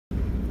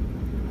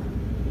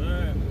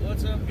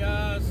What's up,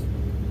 guys?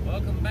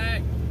 Welcome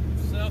back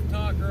to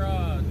Self-Taught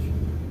Garage.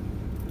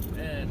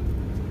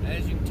 And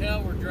as you can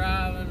tell, we're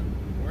driving.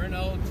 We're in an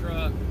old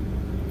truck.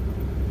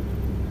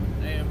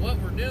 And what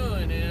we're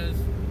doing is,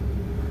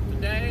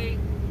 today,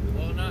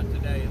 well, not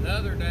today, the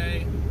other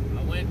day,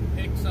 I went and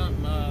picked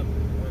something up,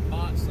 or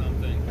bought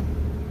something.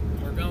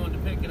 We're going to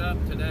pick it up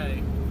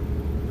today.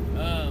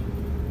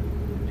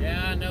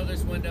 Yeah, I know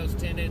this window's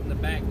tinted and the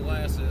back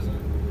glass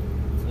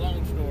isn't. It's a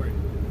long story.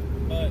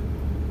 But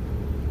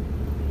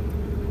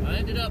I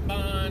ended up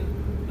buying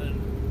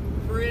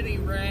a pretty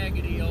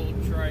raggedy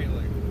old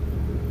trailer.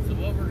 So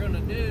what we're going to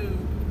do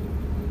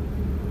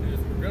is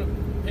we're going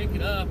to pick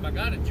it up. I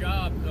got a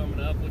job coming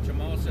up, which I'm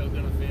also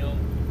going to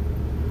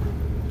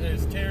film.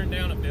 It's tearing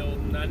down a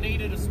building. I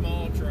needed a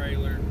small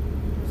trailer.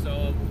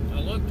 So I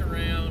looked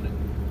around,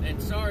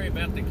 and sorry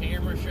about the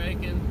camera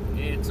shaking.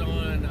 It's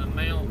on a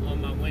mount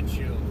on my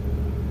windshield.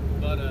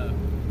 But,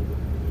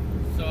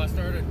 so I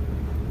started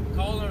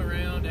calling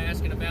around,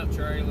 asking about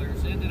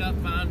trailers. Ended up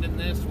finding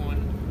this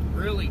one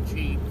really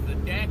cheap. The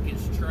deck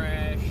is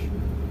trash.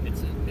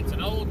 It's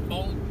an old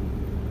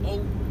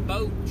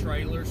boat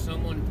trailer.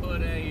 Someone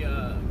put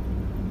a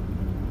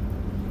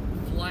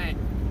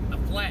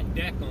flat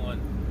deck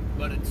on,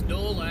 but it's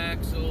dual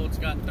axle. It's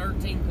got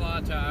 13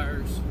 ply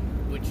tires,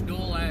 which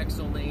dual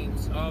axle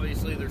means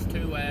obviously there's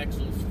 2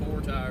 axles,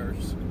 4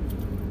 tires.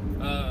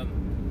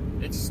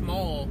 It's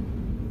small.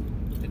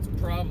 It's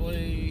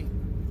probably,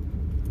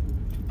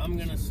 I'm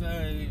gonna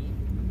say,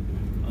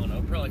 I don't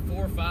know, probably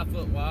 4 or 5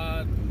 foot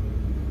wide,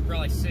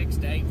 probably 6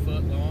 to 8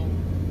 foot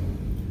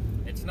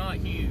long. It's not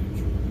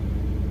huge,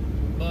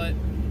 but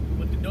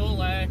with the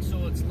dual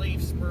axle, it's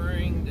leaf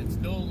springed, it's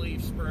dual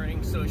leaf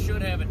spring, so it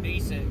should have a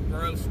decent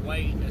gross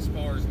weight as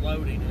far as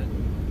loading it.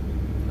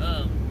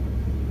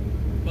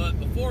 But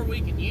before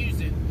we can use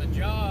it, the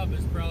job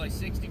is probably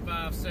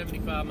 65,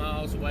 75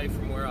 miles away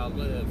from where I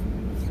live.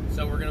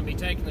 So we're gonna be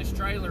taking this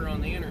trailer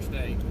on the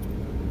interstate.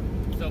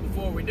 So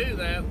before we do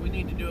that, we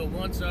need to do a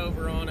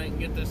once-over on it and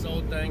get this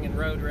old thing in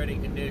road-ready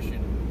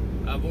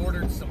condition. I've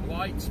ordered some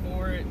lights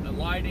for it, a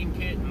lighting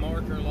kit and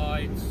marker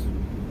lights,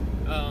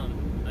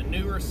 a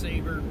new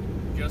receiver,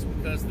 just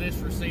because this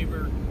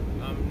receiver,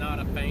 I'm not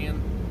a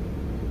fan.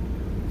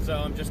 So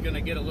I'm just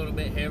gonna get a little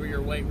bit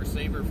heavier weight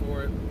receiver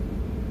for it.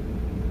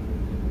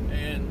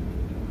 And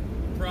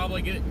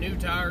probably get new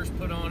tires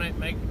put on it,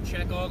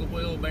 check all the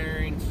wheel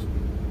bearings,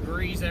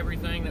 grease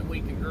everything that we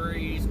can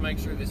grease, make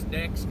sure this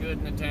deck's good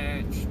and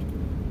attached.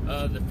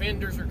 The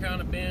fenders are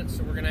kind of bent,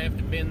 so we're gonna have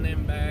to bend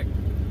them back.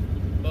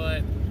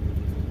 But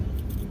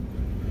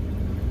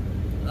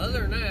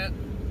other than that,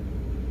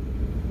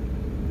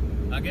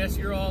 I guess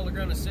you're all are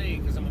gonna see,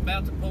 because I'm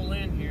about to pull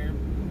in here,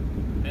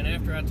 and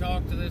after I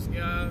talk to this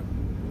guy,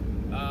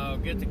 I'll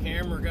get the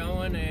camera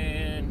going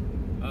and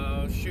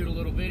shoot a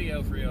little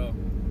video for y'all.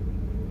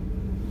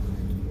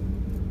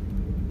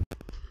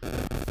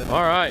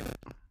 All right.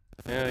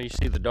 Yeah, you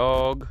see the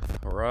dog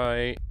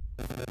right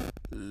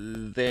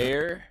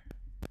there.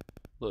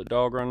 Little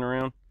dog running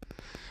around.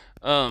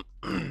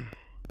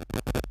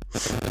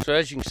 So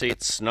as you can see,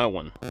 it's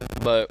snowing,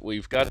 but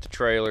we've got the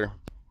trailer,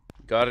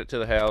 got it to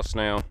the house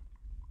now.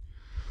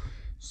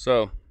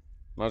 So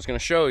I was gonna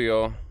show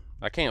y'all.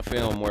 I can't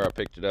film where I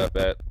picked it up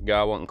at. The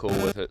guy wasn't cool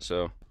with it,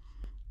 so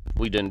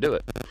we didn't do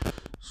it.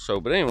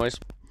 So, but anyways,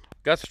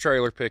 got the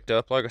trailer picked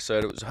up. Like I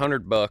said, it was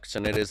 $100,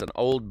 and it is an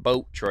old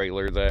boat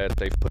trailer that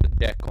they've put a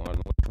deck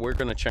on. We're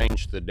going to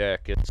change the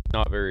deck. It's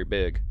not very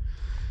big.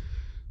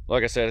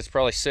 Like I said, it's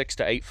probably 6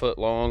 to 8 foot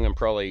long and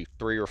probably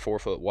 3 or 4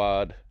 foot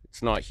wide.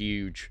 It's not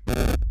huge.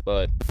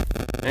 But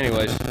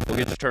anyways, we'll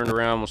get you turned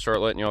around. We'll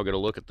start letting y'all get a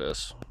look at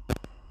this.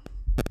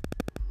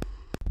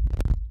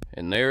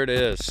 And there it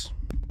is.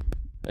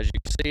 As you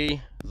can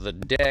see, the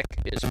deck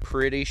is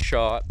pretty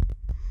shot.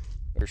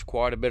 There's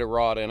quite a bit of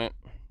rot in it.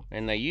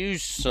 And they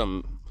use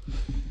some,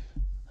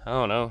 I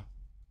don't know,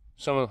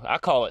 I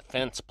call it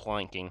fence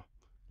planking.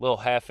 Little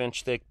 1/2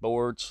 inch thick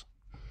boards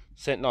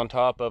sitting on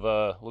top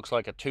of looks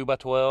like a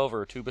 2x12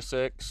 or a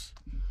 2x6.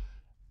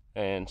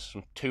 And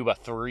some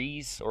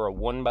 2x3s or a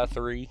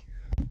 1x3,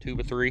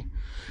 2x3.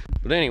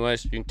 But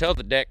anyways, you can tell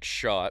the deck's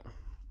shot.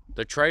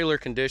 The trailer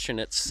condition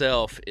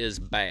itself is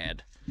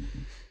bad.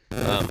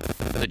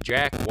 The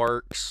jack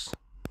works.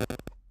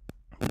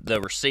 The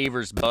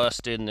receiver's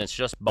busted and it's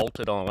just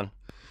bolted on,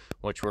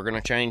 which we're going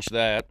to change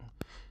that.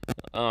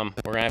 We're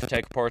going to have to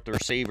take apart the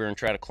receiver and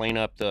try to clean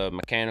up the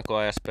mechanical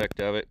aspect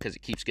of it, because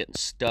it keeps getting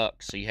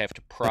stuck, so you have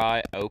to pry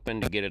it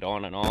open to get it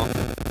on and off.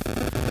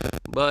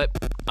 But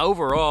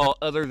overall,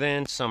 other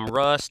than some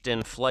rust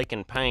and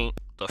flaking paint,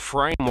 the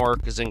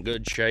framework is in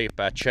good shape.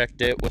 I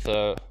checked it with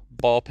a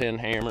ball pen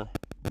hammer.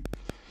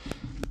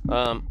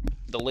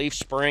 The leaf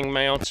spring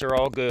mounts are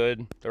all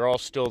good. They're all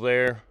still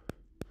there.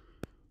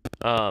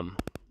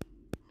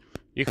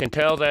 You can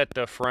tell that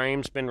the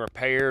frame's been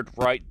repaired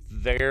right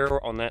there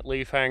on that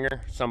leaf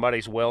hanger.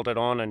 Somebody's welded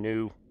on a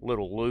new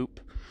little loop,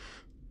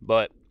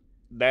 but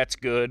that's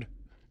good.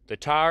 The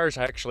tires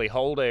actually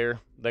hold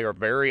air. They are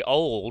very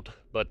old,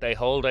 but they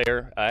hold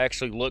air. I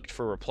actually looked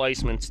for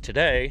replacements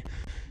today,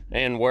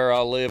 and where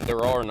I live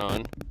there are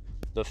none.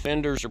 The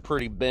fenders are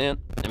pretty bent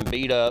and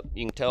beat up.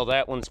 You can tell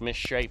that one's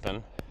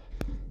misshapen.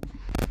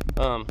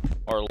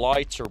 Our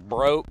lights are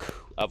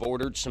broke. I've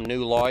ordered some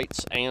new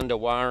lights and a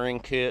wiring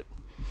kit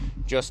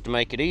just to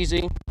make it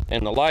easy.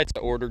 And the lights I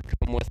ordered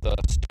come with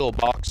steel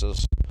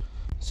boxes,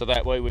 so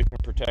that way we can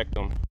protect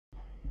them.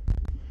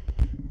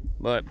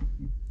 But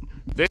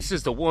this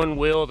is the one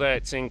wheel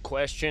that's in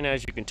question.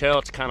 As you can tell,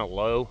 it's kind of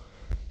low,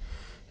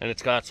 and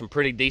it's got some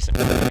pretty decent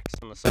cracks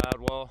on the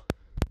sidewall.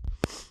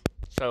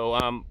 So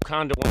I'm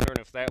kind of wondering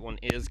if that one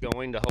is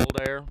going to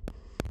hold air.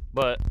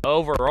 But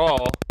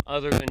overall,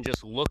 other than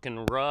just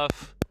looking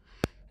rough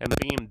and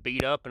being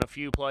beat up in a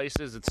few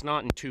places, it's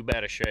not in too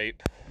bad a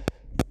shape.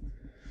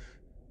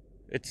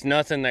 It's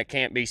nothing that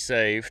can't be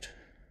saved.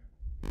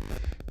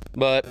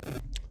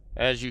 But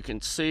as you can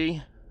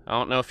see, I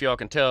don't know if y'all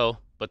can tell,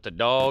 but the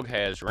dog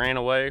has ran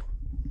away.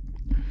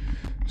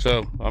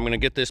 So I'm gonna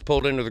get this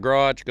pulled into the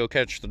garage, go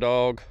catch the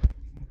dog,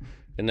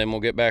 and then we'll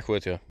get back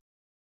with you.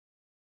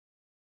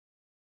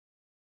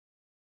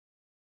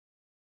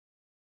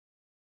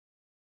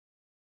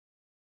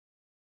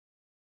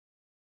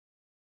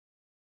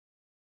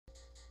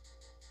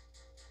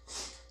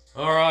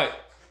 All right,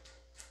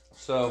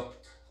 so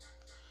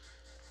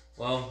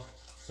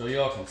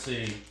y'all can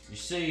see, you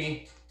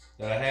see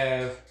that I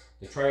have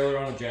the trailer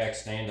on a jack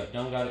stand. I've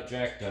done got it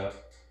jacked up,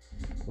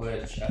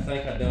 which I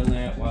think I done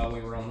that while we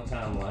were on the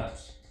time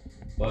lapse,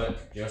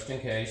 but just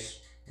in case,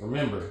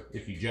 remember,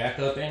 if you jack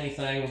up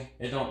anything,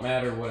 it don't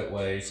matter what it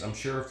weighs. I'm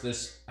sure if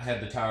I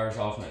had the tires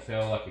off and it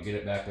fell, I could get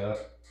it back up.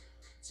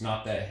 It's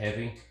not that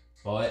heavy,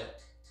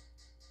 but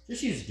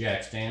just use a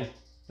jack stand.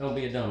 Don't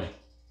be a dummy.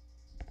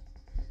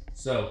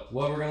 So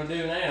what we're gonna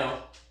do now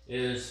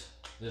is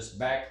this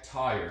back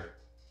tire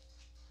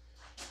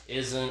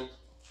isn't,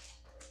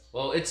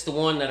 well, it's the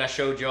one that I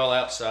showed y'all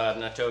outside,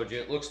 and I told you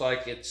it looks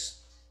like it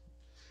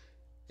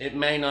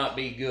may not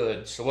be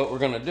good. So what we're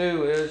gonna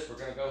do is we're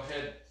gonna go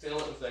ahead and fill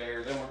it with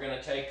air. Then we're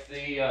gonna take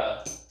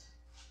we're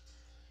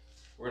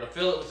gonna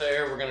fill it with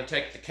air. We're gonna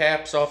take the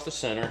caps off the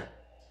center,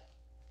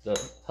 the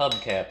hub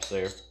caps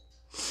there.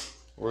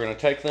 We're gonna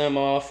take them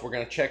off. We're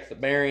gonna check the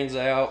bearings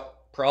out,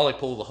 probably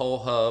pull the whole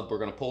hub. We're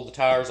gonna pull the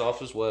tires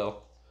off as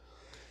well.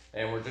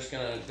 And we're just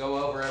gonna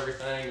go over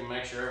everything and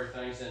make sure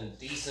everything's in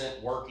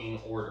decent working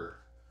order.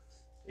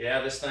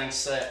 Yeah, this thing's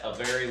set a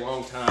very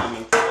long time,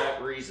 and for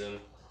that reason,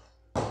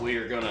 we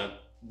are gonna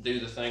do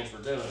the things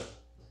we're doing.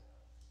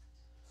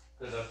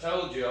 Because I've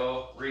told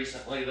y'all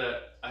recently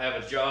that I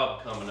have a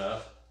job coming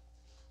up,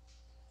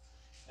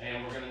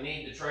 and we're gonna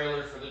need the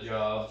trailer for the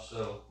job,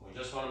 so we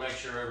just wanna make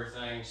sure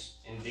everything's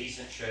in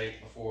decent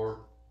shape before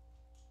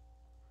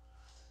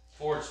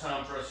it's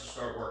time for us to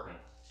start working.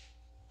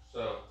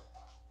 So,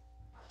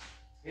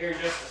 here in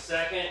just a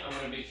second, I'm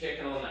going to be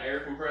kicking on the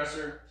air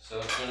compressor, so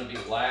it's going to be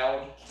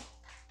loud,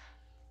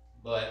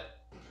 but,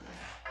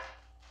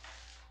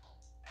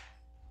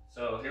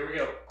 so here we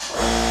go.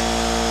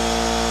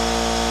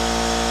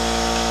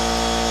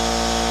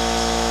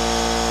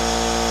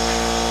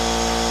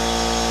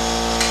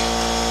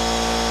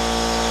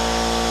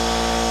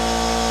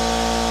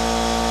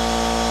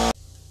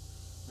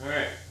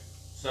 Alright,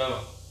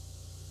 so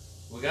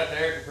we got the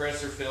air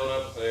compressor filled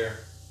up with air.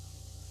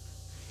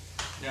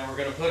 Now we're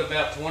going to put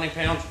about 20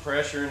 pounds of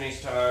pressure in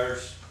these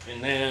tires,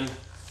 and then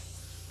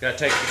got to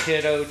take the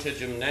kiddo to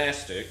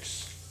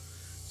gymnastics.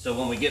 So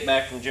when we get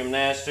back from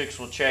gymnastics,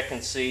 we'll check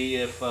and see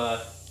if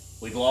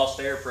we've lost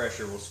air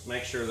pressure. We'll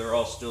make sure they're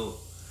all still,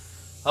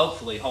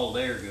 hopefully, hold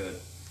air good.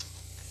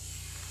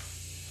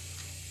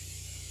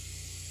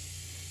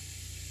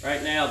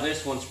 Right now,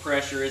 this one's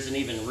pressure isn't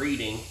even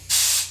reading.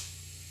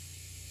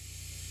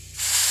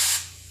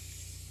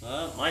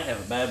 It might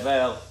have a bad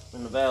valve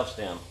in the valve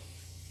stem.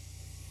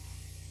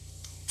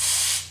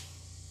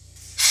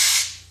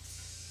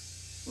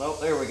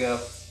 Nope, there we go.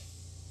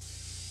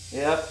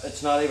 Yep,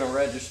 it's not even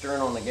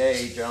registering on the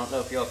gauge. I don't know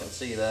if y'all can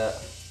see that.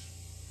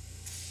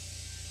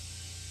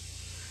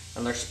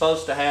 And they're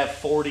supposed to have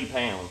 40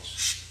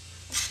 pounds.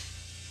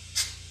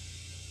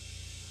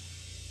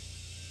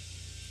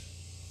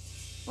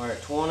 We're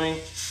at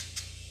 20.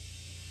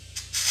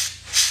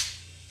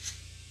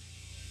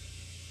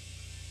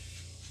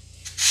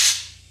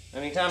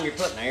 Anytime you're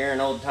putting air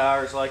in old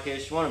tires like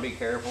this, you want to be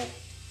careful.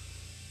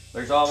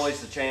 There's always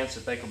the chance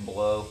that they could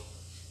blow.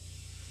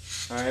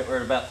 Alright, we're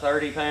at about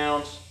 30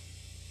 pounds.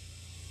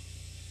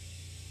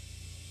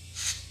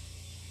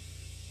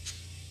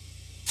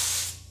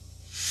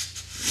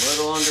 A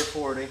little under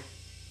 40.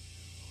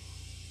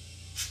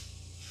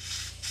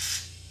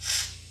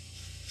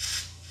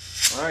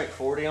 Alright,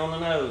 40 on the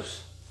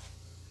nose.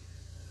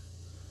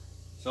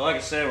 So like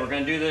I said, we're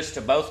going to do this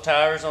to both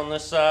tires on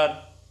this side.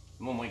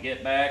 When we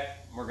get back,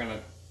 we're going to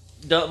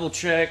double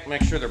check,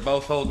 make sure they're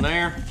both holding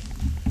air.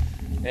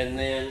 And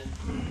then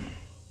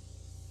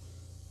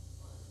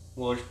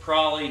we'll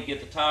probably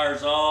get the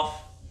tires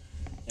off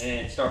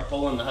and start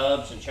pulling the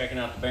hubs and checking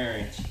out the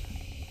bearings.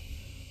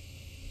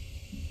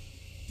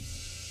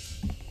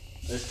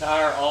 This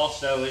tire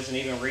also isn't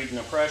even reading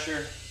the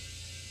pressure.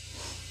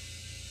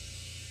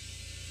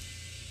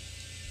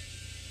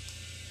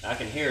 I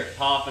can hear it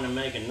popping and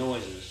making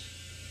noises.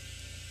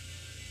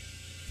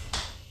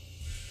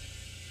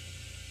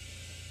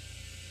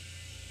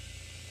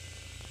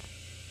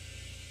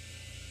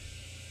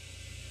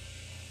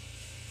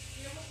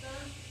 You almost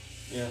done?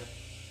 Yeah.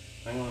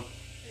 Hang on.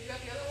 You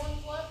got the other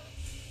ones left?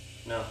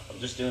 No, I'm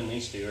just doing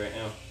these two right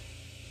now.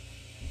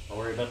 I'll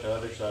worry about the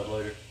other side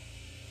later.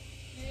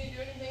 You need to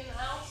do anything in the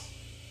house?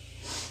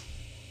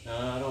 No,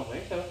 I don't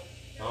think so.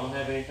 I don't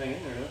have anything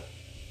in there, no.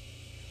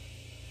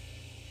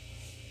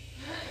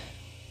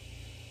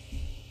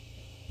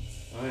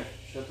 Alright,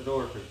 shut the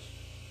door, please.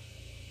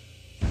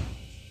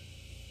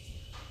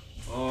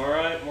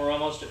 Alright, we're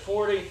almost at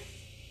 40.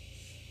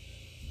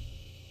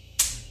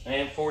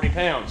 And 40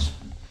 pounds.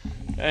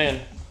 And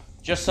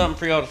just something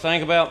for y'all to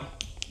think about.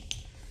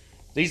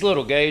 These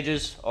little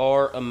gauges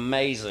are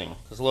amazing.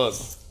 Because look,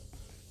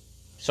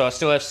 so I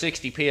still have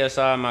 60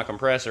 PSI in my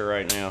compressor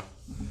right now.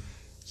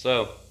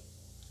 So,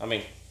 I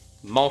mean,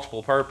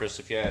 multiple purpose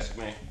if you ask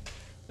me.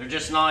 They're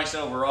just nice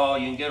overall.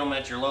 You can get them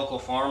at your local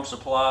farm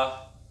supply.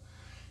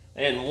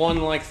 And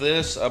one like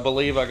this, I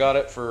believe I got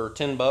it for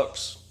 10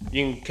 bucks.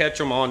 You can catch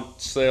them on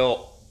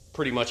sale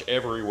pretty much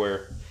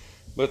everywhere.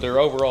 But they're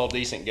overall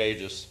decent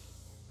gauges.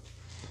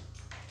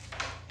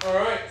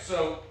 Alright,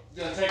 so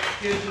gonna take the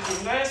kids to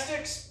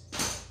gymnastics.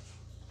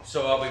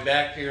 So I'll be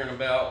back here in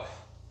about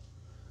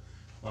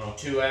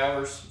 2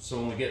 hours. So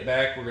when we get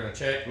back, we're gonna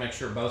check, make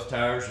sure both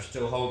tires are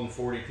still holding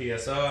 40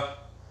 PSI.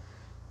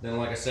 Then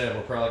like I said,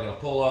 we're probably gonna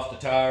pull off the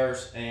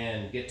tires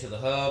and get to the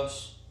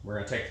hubs. We're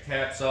gonna take the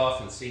caps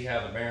off and see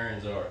how the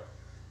bearings are.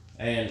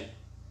 And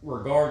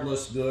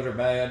regardless, good or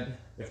bad,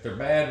 if they're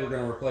bad, we're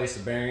gonna replace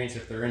the bearings.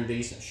 If they're in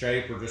decent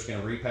shape, we're just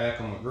gonna repack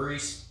them with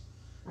grease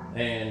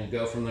and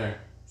go from there.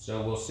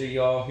 So we'll see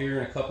y'all here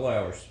in a couple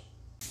hours.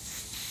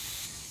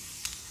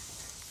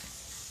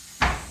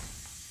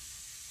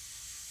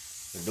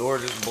 The door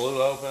just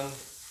blew open.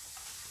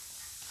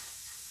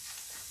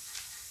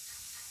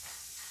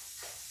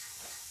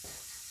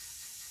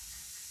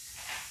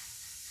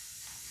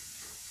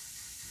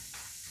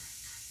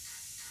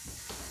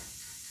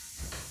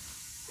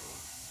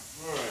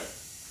 Alright.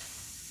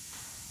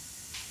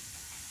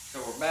 So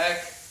we're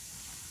back.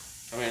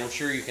 I mean, I'm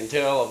sure you can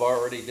tell I've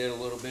already did a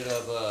little bit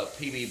of a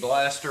PB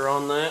blaster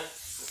on that,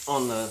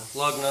 on the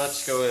lug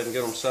nuts. Go ahead and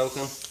get them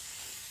soaking.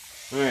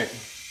 Alright.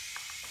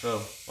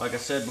 So, like I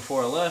said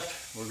before I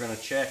left, we're going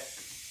to check,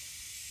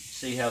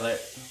 see how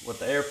what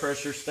the air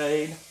pressure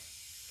stayed.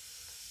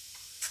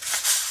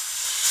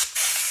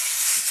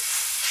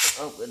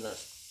 Oh,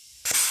 goodness.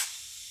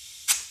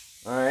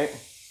 Alright,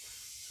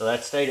 so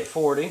that stayed at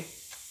 40.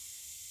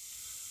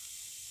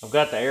 I've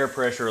got the air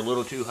pressure a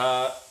little too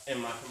high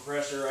in my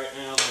compressor right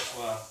now. That's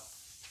why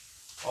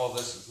all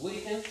this is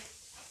leaking.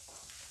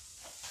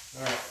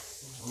 Alright,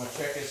 I'm going to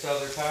check this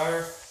other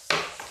tire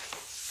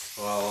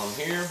while I'm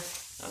here.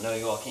 I know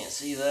you all can't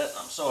see that.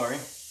 I'm sorry.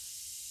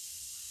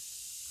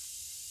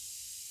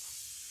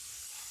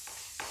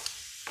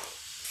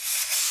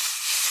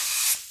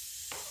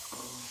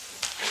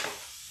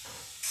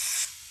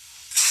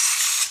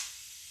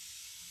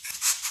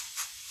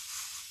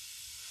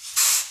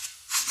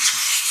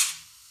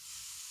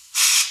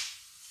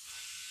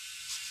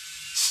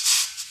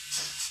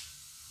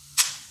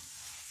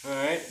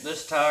 Alright,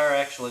 this tire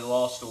actually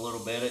lost a little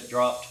bit. It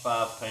dropped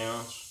 5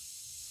 pounds.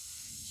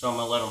 So I'm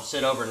going to let them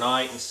sit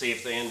overnight and see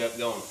if they end up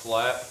going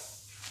flat.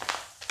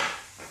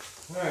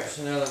 Alright,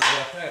 so now that we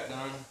got that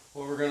done,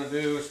 what we're going to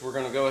do is we're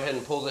going to go ahead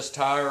and pull this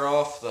tire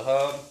off the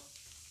hub.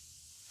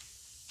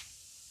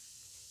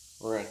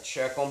 We're going to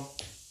check them.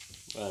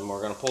 And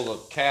we're going to pull the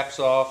caps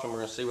off and we're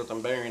going to see what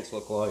them bearings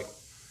look like.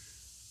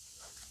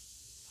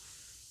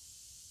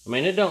 I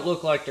mean, it don't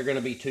look like they're going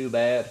to be too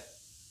bad.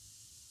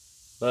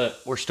 But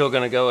we're still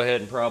going to go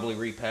ahead and probably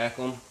repack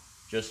them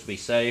just to be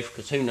safe,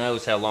 because who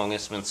knows how long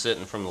it's been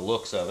sitting from the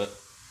looks of it.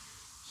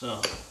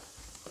 So,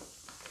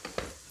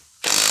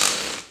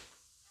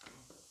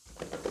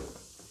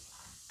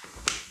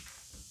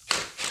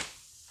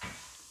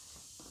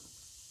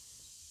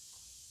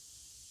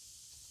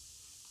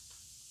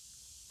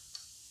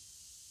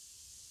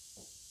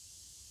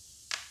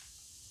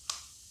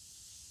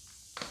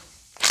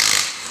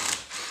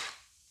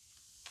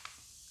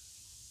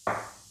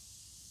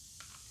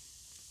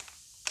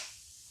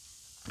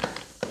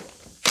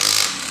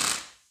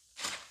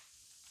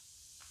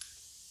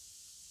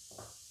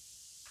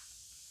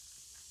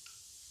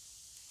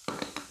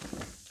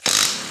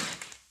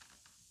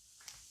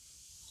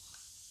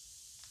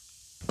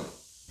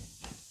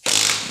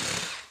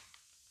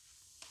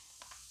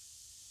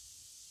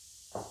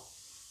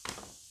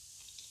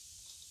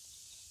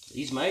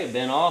 these may have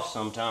been off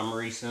sometime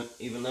recent,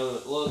 even though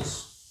it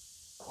looks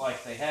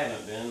like they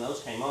haven't been.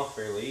 Those came off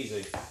fairly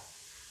easy.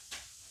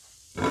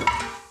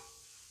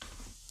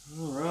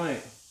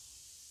 Alright.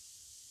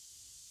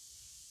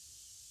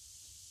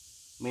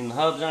 I mean, the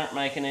hubs aren't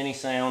making any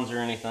sounds or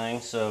anything,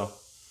 so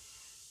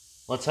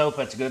let's hope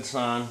that's a good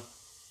sign.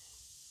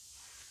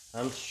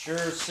 I'm sure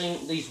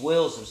these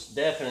wheels have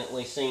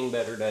definitely seen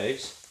better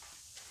days.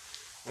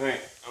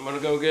 Alright, I'm going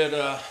to go get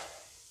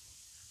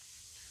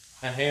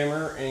a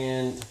hammer,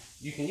 and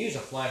you can use a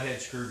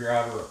flathead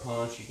screwdriver or a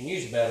punch. You can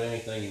use about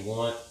anything you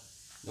want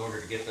in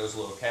order to get those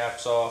little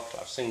caps off.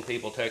 I've seen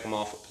people take them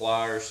off with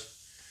pliers,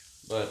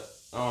 but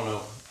I don't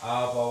know.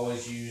 I've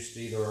always used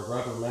either a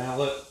rubber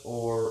mallet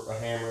or a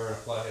hammer and a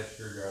flathead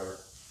screwdriver.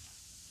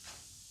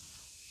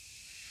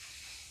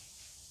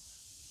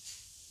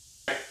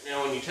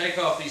 Now when you take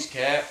off these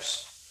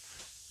caps,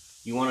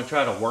 you want to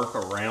try to work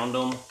around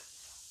them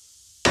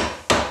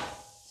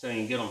so you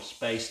can get them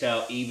spaced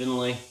out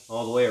evenly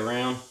all the way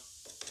around.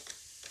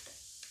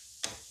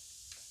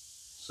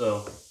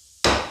 So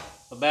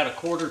about a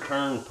quarter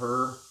turn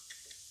per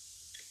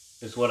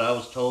is what I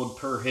was told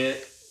per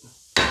hit.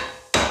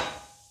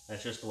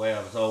 That's just the way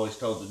I was always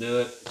told to do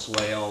it. It's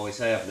the way I always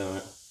have done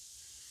it.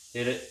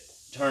 Hit it,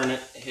 turn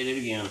it, hit it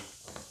again.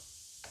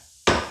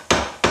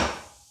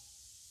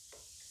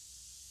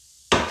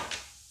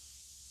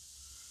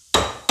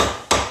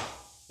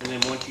 And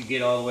then once you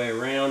get all the way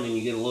around and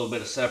you get a little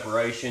bit of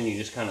separation, you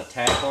just kind of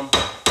tap them.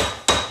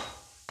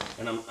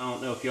 And I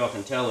don't know if y'all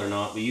can tell or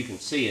not, but you can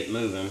see it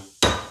moving.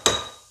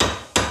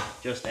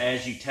 Just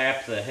as you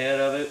tap the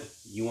head of it,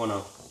 you want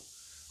to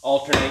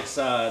alternate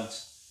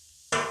sides.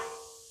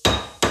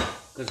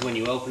 Because when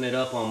you open it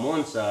up on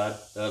one side,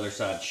 the other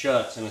side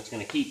shuts, and it's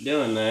going to keep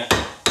doing that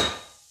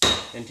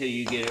until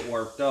you get it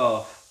worked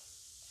off.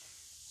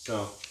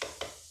 So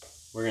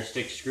we're going to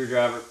stick the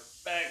screwdriver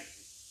back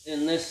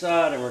in this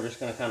side, and we're just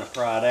going to kind of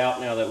pry it out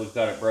now that we've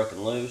got it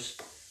broken loose.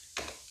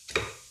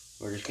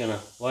 We're just going to,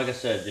 like I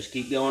said, just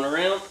keep going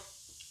around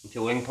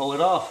until we can pull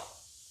it off.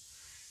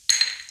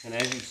 And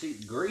as you see,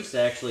 the grease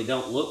actually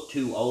don't look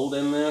too old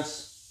in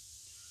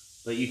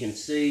this, but you can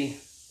see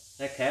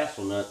that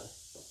castle nut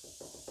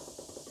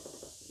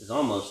is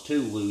almost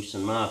too loose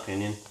in my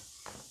opinion.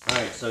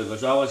 Alright, so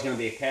there's always going to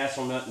be a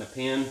castle nut and a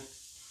pin.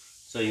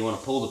 So you want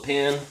to pull the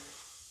pin,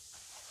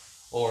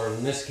 or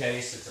in this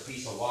case it's a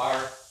piece of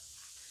wire.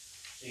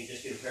 So you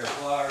just get a pair of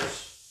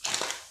pliers,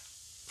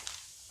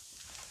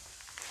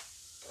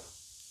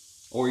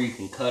 or you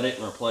can cut it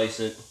and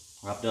replace it.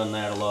 I've done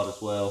that a lot as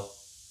well.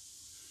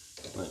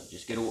 But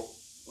just get a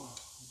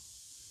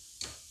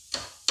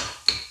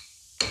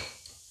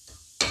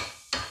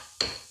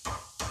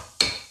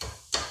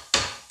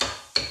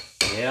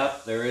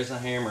Yep, there is a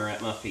hammer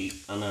at my feet,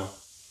 I know.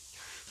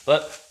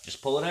 But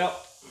just pull it out.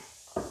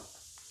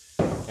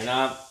 And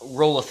I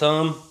rule of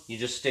thumb, you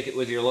just stick it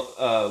with your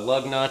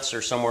lug nuts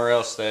or somewhere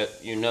else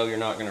that you know you're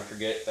not going to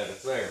forget that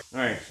it's there.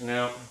 Alright, so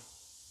now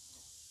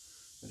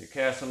with your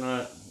castle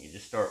nut, you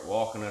just start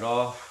walking it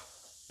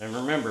off. And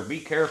remember, be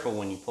careful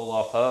when you pull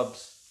off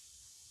hubs.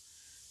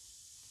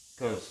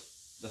 Because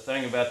the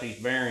thing about these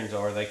bearings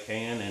are they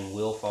can and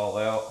will fall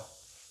out.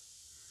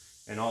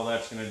 And all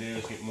that's going to do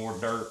is get more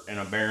dirt in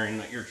a bearing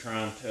that you're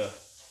trying to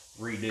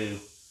redo.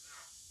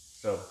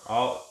 So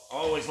I'll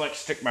always like to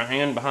stick my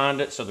hand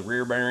behind it so the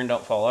rear bearing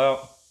don't fall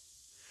out.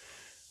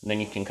 And then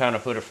you can kind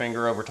of put a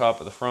finger over top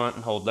of the front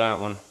and hold that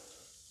one.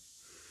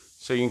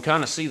 So you can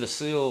kind of see the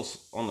seals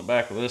on the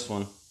back of this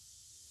one.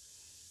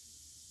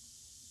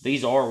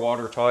 These are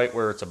watertight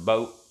where it's a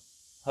boat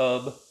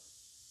hub.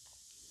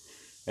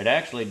 It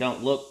actually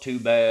don't look too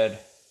bad.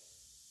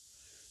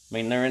 I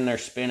mean, they're in there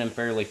spinning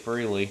fairly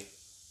freely.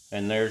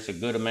 And there's a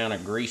good amount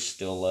of grease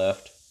still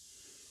left.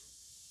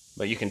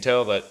 But you can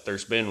tell that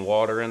there's been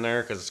water in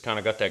there because it's kind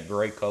of got that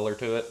gray color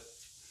to it.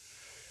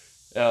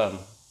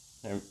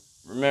 And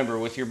remember,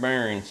 with your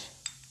bearings,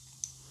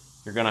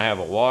 you're going to have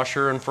a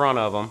washer in front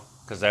of them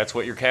because that's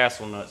what your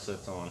castle nut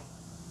sits on.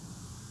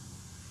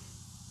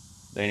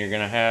 Then you're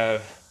going to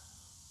have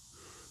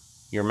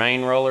your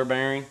main roller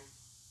bearing.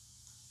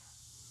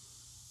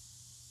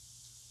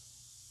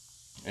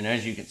 And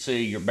as you can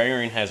see, your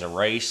bearing has a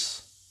race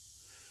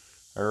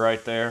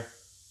right there.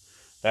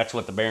 That's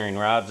what the bearing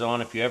rides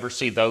on. If you ever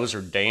see those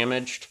are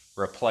damaged,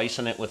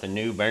 replacing it with a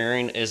new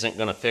bearing isn't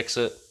going to fix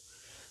it.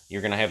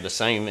 You're going to have the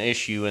same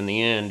issue in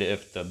the end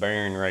if the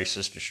bearing race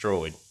is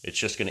destroyed. It's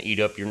just going to eat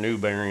up your new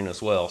bearing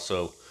as well.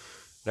 So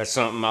that's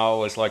something I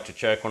always like to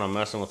check when I'm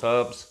messing with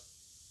hubs.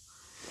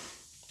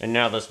 And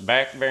now this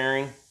back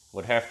bearing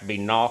would have to be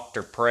knocked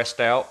or pressed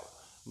out.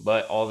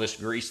 But all this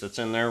grease that's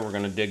in there, we're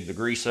going to dig the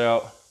grease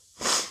out.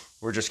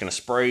 We're just going to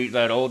spray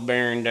that old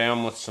bearing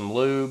down with some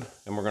lube,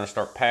 and we're going to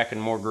start packing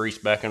more grease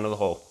back into the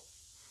hole.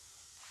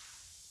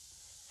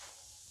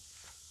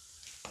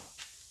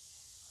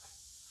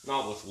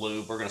 Not with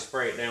lube, we're going to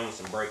spray it down with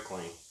some brake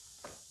clean.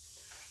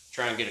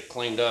 Try and get it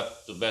cleaned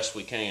up the best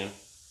we can.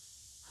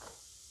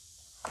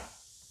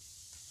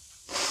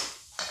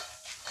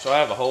 So I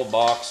have a whole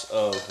box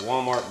of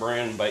Walmart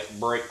brand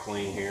brake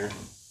clean here.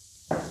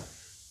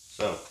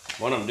 So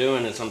what I'm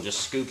doing is I'm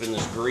just scooping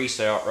this grease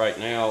out right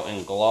now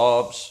in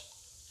globs.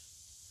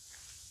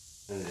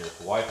 And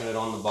just wiping it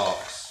on the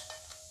box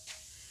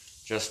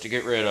just to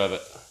get rid of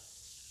it.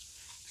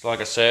 So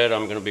like I said,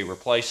 I'm going to be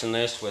replacing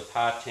this with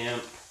high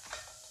temp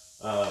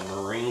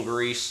marine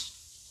grease,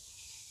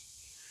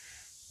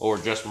 or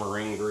just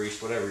marine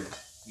grease, whatever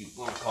you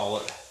want to call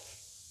it.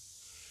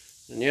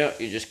 And yeah,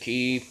 you just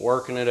keep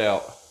working it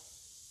out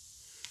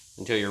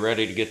until you're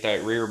ready to get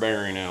that rear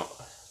bearing out.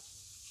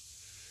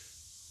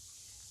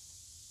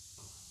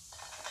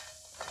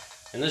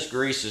 And this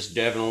grease is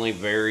definitely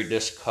very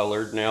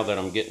discolored now that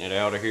I'm getting it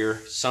out of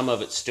here. Some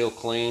of it's still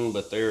clean,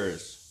 but there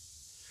is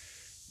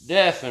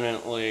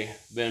definitely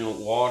been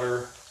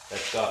water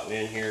that's gotten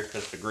in here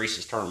because the grease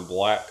has turned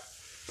black.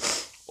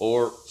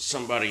 Or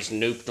somebody's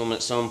nuked them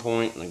at some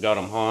point and they got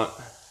them hot.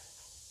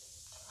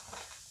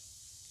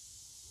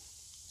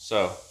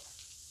 So,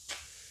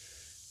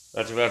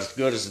 that's about as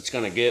good as it's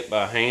going to get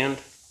by hand.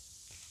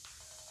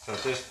 So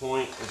at this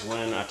point is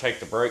when I take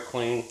the brake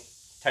clean,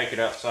 take it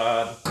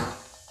outside,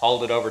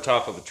 hold it over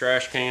top of a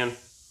trash can,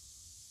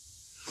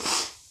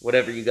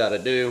 whatever you got to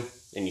do,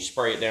 and you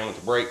spray it down with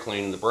the brake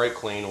clean, and the brake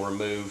clean will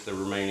remove the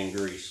remaining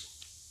grease.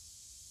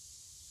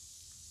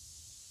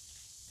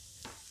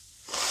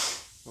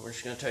 And we're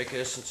just going to take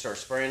this and start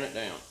spraying it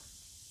down.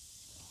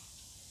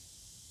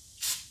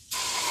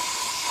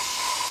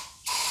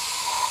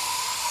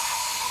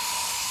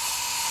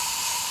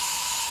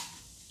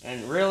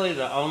 And really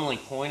the only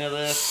point of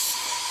this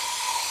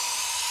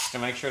is to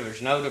make sure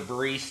there's no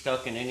debris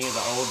stuck in any of the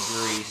old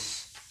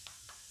grease.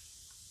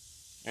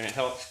 And it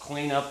helps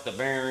clean up the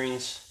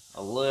bearings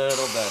a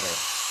little better.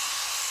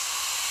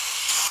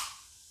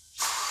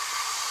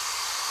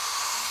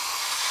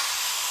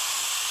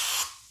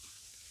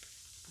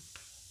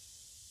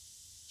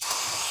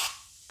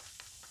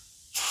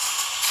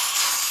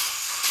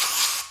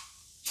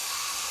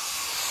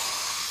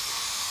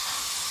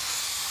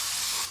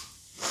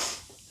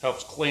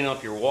 Helps clean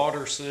up your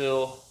water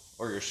seal,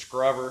 or your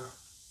scrubber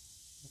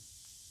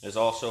is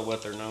also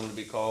what they're known to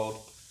be called.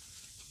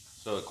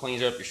 So it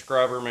cleans up your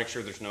scrubber, make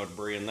sure there's no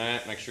debris in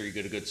that, make sure you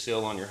get a good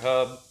seal on your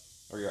hub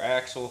or your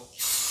axle.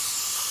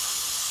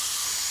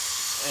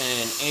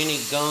 And any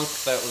gunk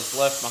that was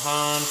left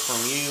behind from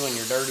you and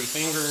your dirty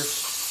fingers,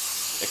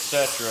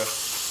 etc.,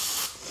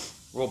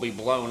 will be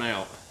blown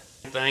out.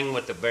 Thing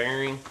with the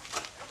bearing,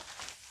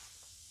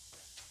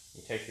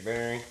 you take your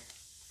bearing,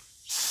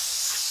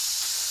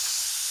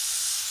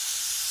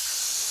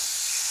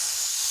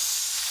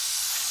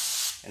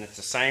 and it's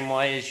the same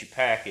way as you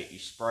pack it. You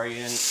spray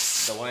in,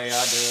 the way I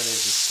do it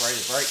is you spray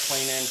the brake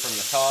clean in from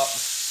the top,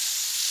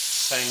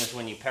 same as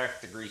when you pack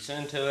the grease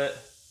into it,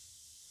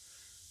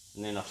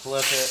 and then I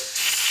flip it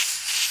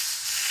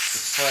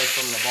and spray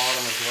from the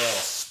bottom as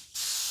well.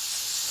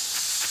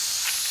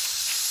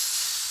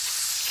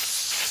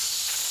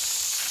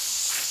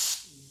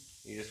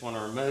 You just want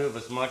to remove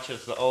as much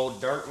of the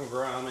old dirt and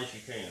grime as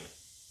you can.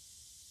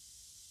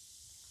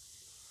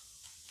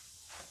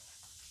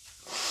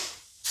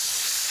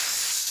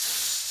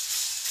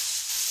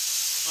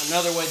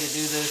 Another way to do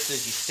this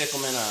is you stick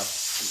them in a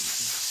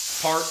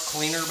part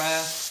cleaner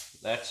bath.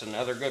 That's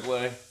another good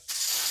way.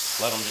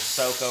 Let them just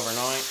soak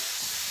overnight.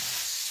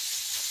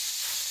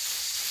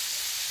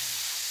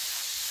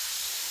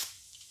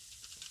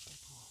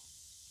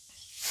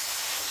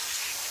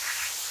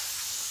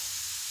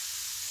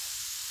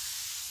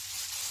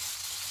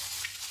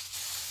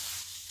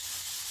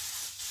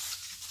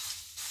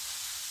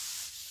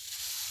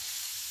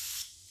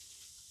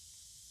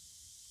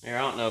 Here,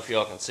 I don't know if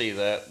y'all can see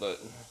that, but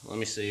let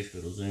me see if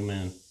it'll zoom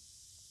in.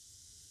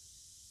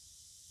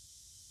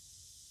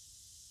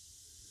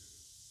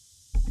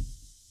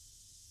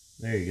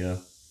 There you go.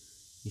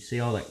 You see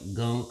all that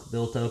gunk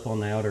built up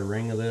on the outer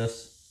ring of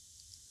this?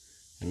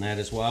 And that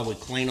is why we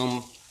clean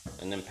them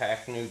and then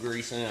pack new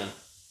grease in.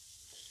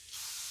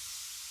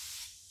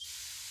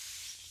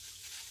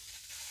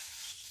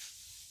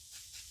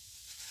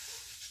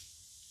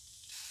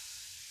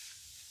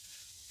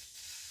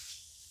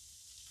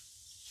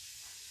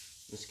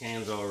 This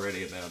can's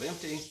already about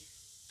empty.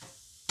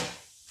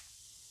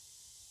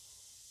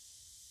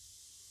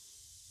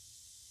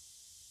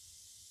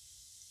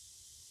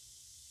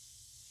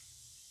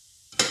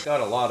 Got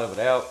a lot of it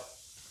out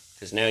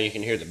because now you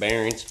can hear the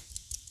bearings.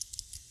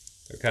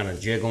 They're kind of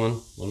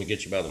jiggling. Let me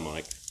get you by the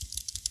mic.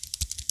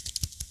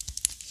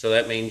 So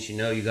that means you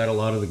know you got a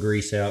lot of the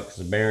grease out because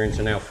the bearings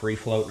are now free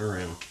floating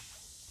around.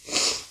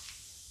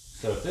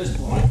 So at this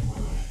point,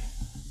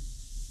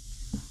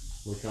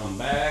 we come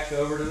back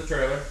over to the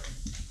trailer.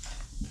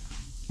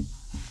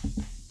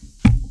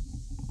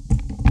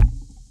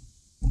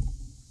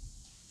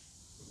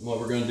 What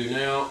we're going to do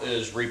now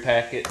is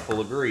repack it full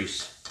of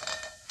grease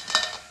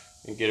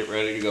and get it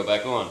ready to go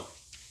back on.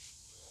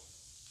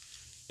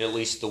 At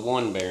least the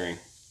one bearing.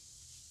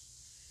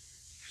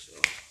 So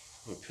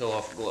let me peel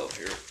off the glove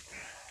here.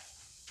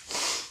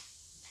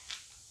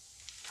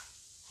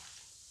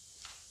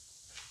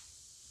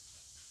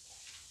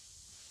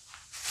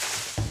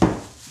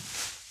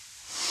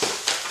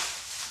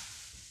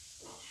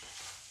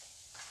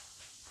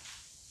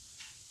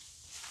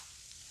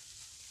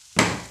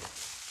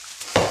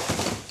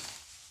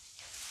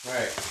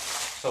 Alright,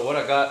 so what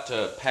I got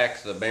to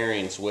pack the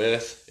bearings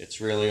with, it's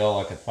really all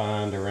I could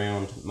find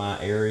around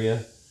my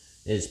area,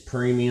 is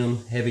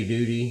premium heavy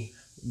duty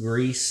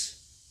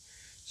grease.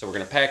 So we're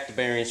going to pack the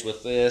bearings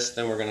with this,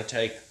 then we're going to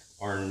take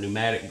our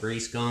pneumatic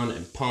grease gun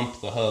and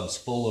pump the hubs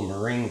full of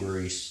marine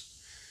grease,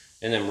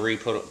 and then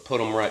put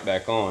them right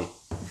back on.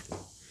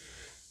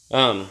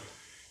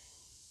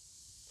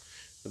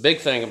 The big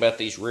thing about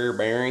these rear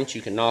bearings,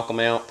 you can knock them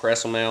out,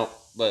 press them out,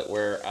 but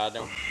where I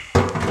don't.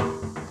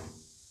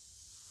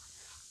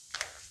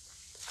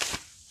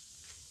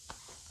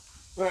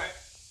 Alright.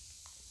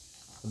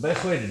 The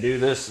best way to do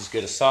this is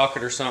get a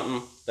socket or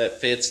something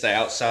that fits the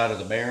outside of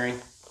the bearing.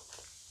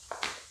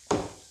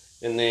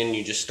 And then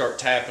you just start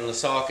tapping the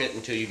socket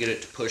until you get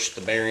it to push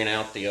the bearing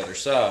out the other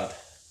side.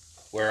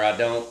 Where I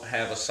don't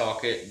have a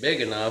socket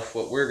big enough,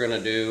 what we're going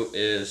to do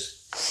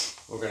is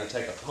we're going to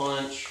take a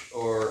punch,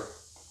 or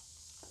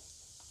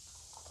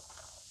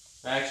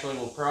actually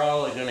we're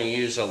probably going to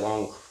use a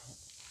long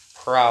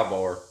pry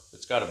bar.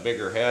 It's got a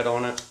bigger head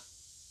on it.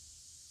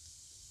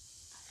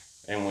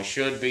 And we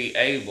should be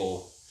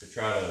able to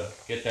try to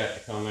get that to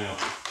come out.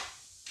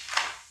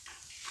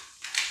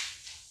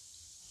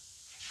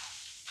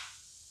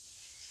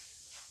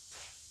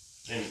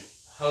 And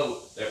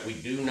hope that we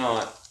do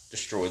not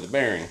destroy the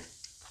bearing.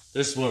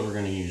 This is what we're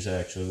going to use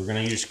actually. We're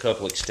going to use a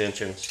couple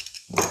extensions.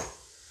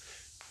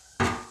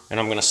 And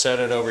I'm going to set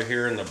it over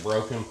here in the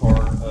broken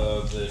part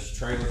of this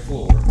trailer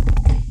floor.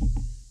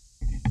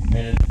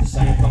 And the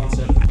same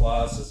concept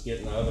applies as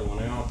getting the other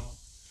one out.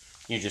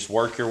 You just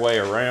work your way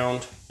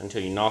around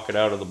until you knock it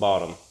out of the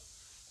bottom.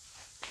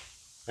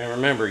 And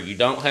remember, you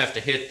don't have to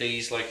hit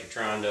these like you're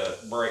trying to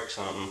break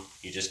something.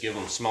 You just give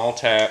them small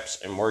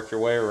taps and work your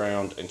way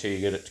around until you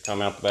get it to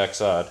come out the back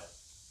side.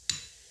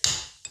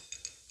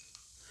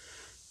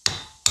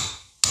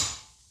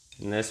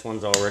 And this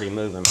one's already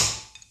moving.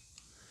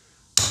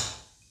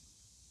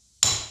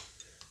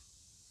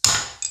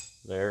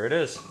 There it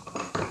is.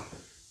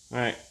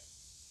 Alright.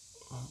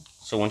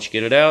 So once you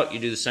get it out, you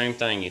do the same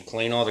thing. You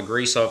clean all the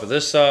grease off of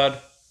this side.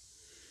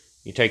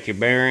 You take your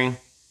bearing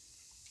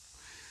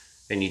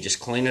and you just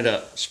clean it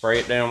up. Spray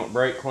it down with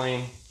brake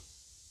clean.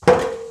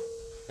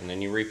 And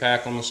then you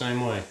repack them the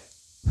same way.